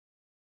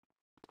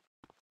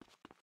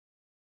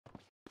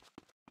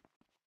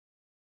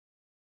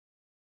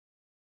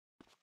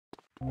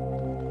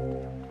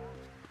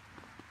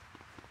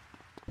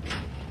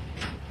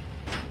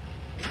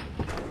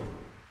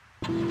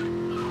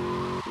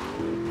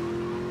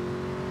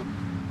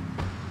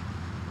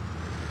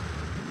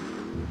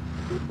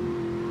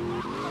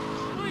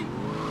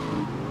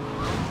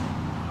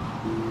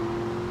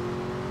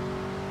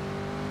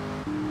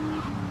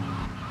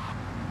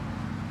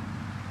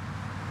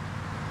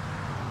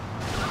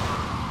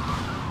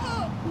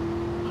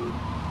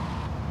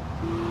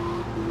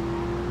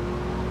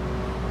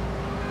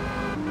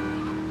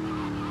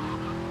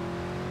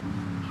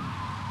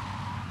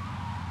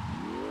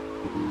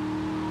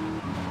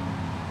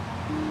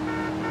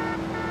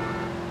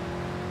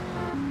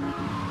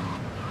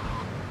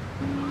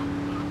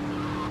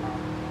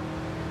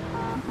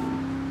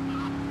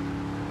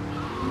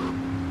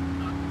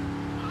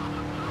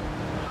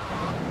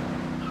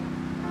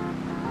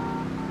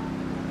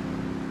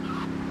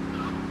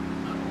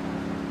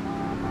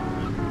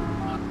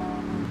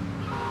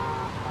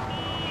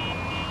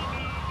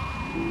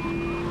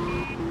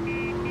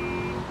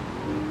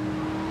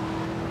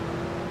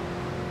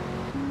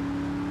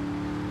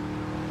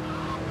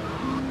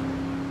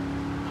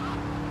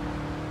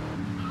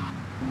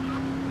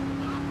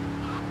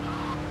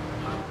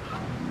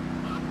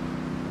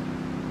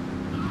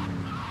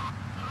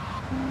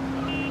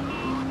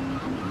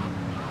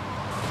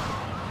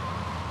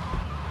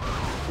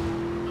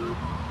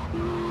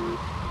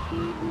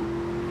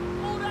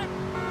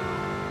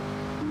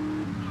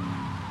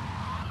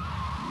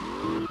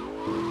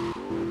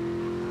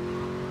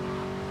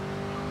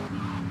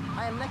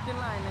Next in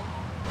line, man.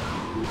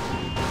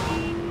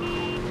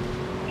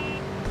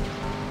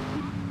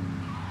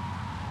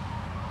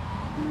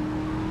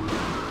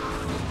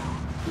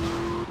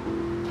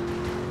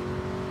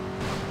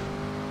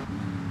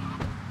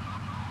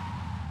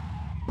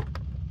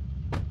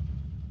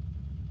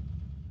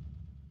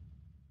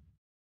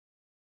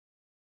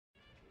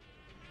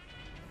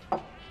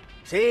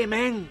 See,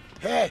 man.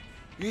 Hey,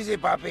 easy,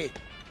 papi.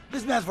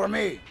 This man's for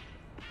me.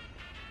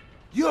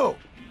 You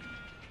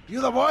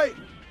the boy?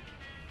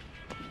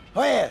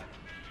 Oh, yeah.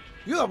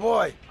 You the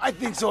boy. I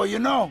think so, you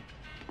know.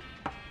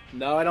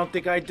 No, I don't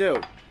think I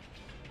do.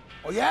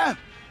 Oh, yeah?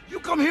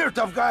 You come here,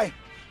 tough guy.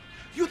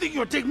 You think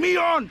you'll take me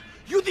on?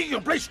 You think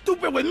you'll play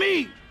stupid with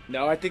me?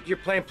 No, I think you're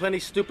playing plenty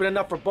stupid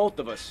enough for both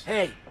of us.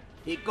 Hey,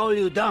 he call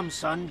you dumb,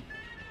 son.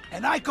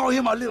 And I call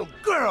him a little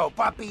girl,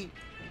 papi.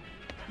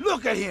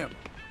 Look at him,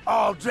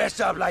 all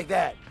dressed up like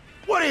that.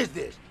 What is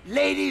this,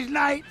 ladies'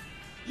 night?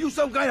 You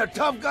some kind of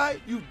tough guy?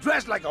 You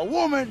dress like a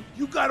woman?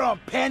 You got on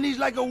panties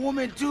like a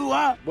woman too,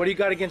 huh? What do you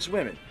got against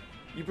women?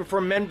 You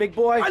prefer men, big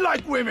boy? I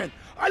like women.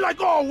 I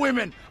like all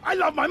women. I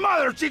love my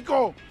mother,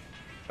 Chico.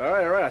 All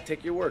right, I'll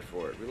take your word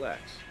for it.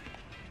 Relax.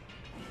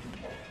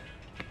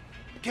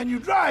 Can you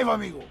drive,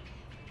 amigo?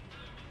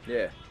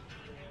 Yeah,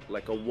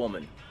 like a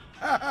woman.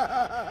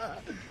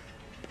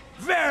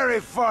 Very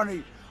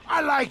funny.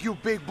 I like you,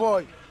 big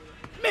boy.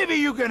 Maybe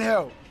you can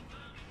help.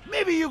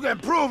 Maybe you can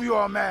prove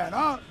you're a man,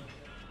 huh?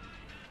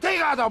 Take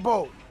out the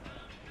boat.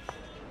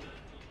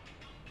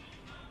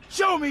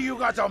 Show me you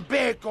got some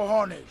big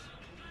cojones.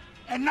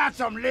 And not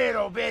some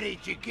little bitty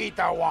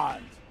chiquita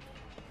ones.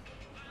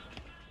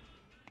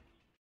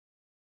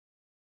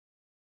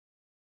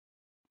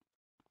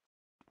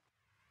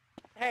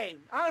 Hey,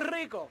 I'm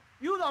Rico.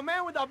 You the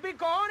man with the big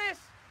cojones?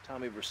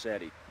 Tommy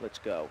Vercetti, let's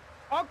go.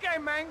 Okay,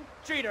 man.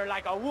 Treat her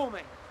like a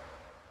woman.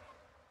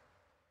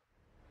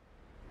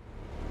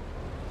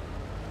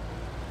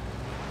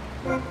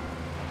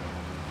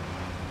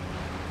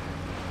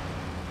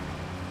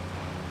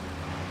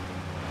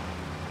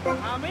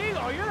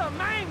 Amigo, you're the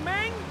man,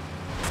 man.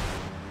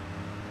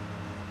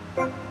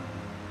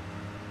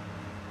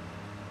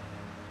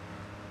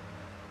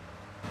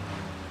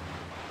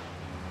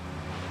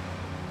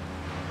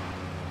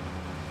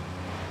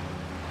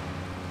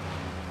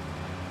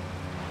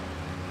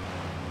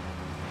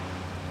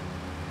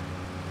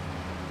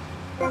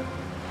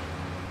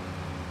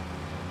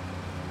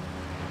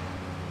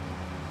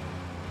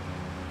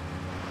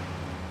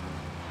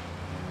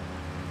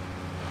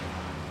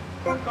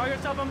 Call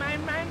yourself a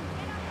man, man?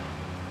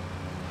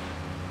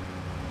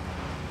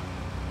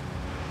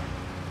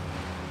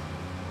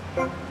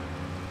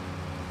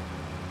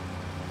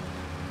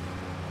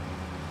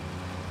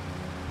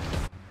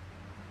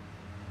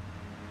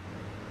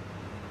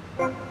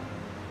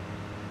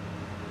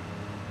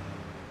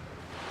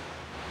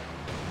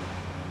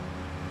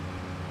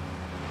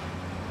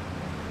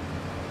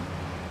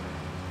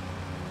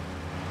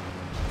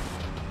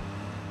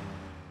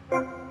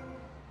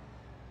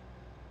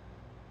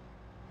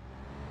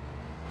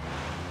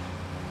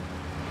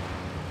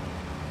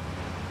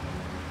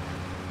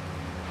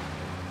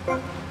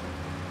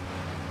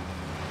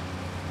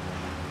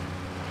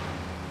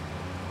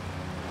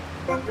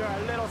 You're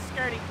a little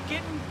scaredy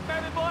kitten,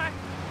 baby boy.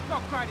 Go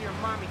cry to your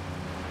mommy.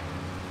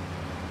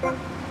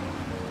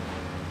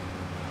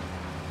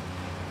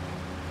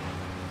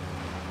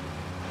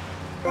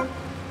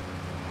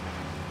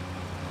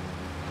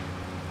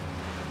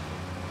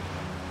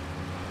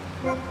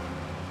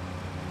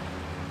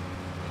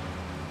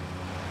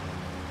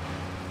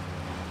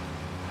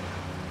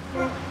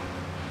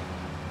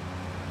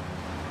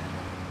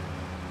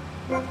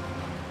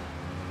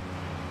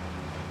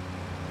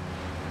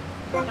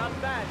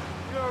 Not bad.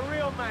 You're a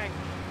real man.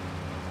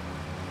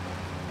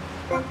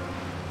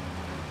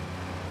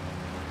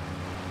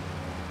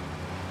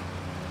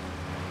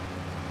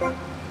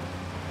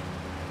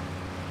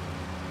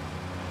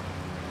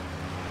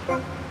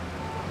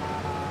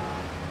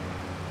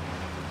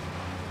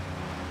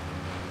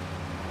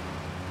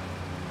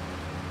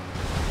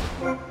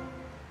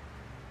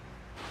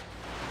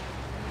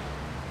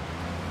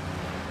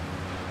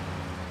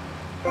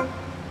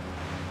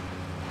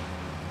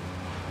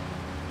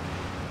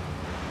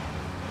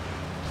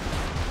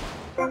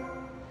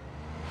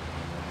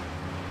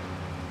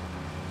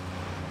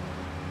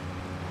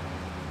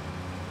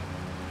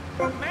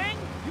 Man,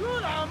 you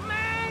the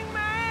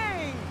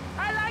man!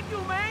 I like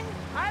you, man!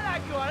 I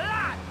like you a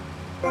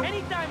lot!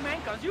 Anytime,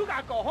 man, cause you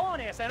got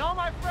cojones, and all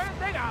my friends,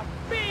 they got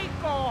big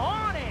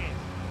cojones!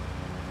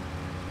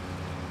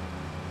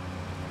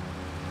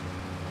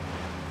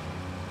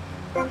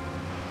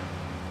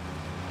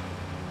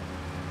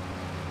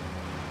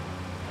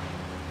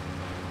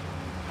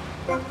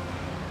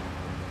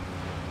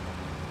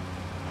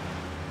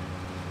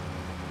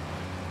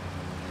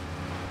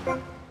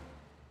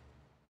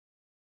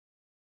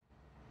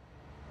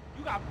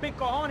 You got big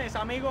cojones,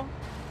 amigo.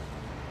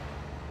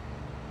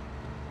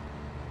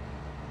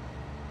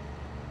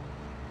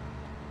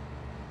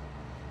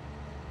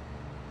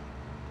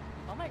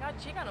 Oh my God,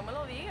 chica, no me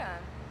lo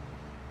digas.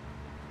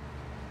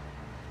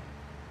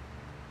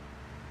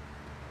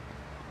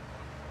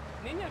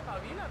 Niña,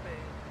 espabilate.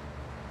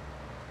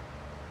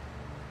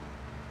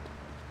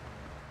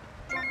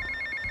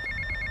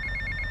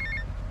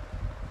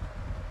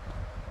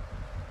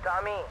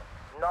 Tommy,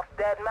 enough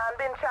dead man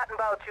been chatting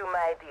about you,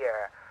 my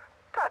dear.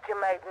 Thought you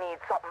might need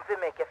something to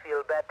make you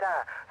feel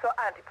better. So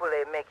Auntie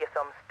Poulet make you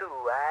some stew,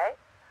 eh?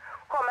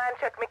 Come and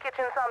check me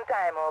kitchen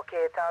sometime,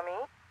 okay, Tommy?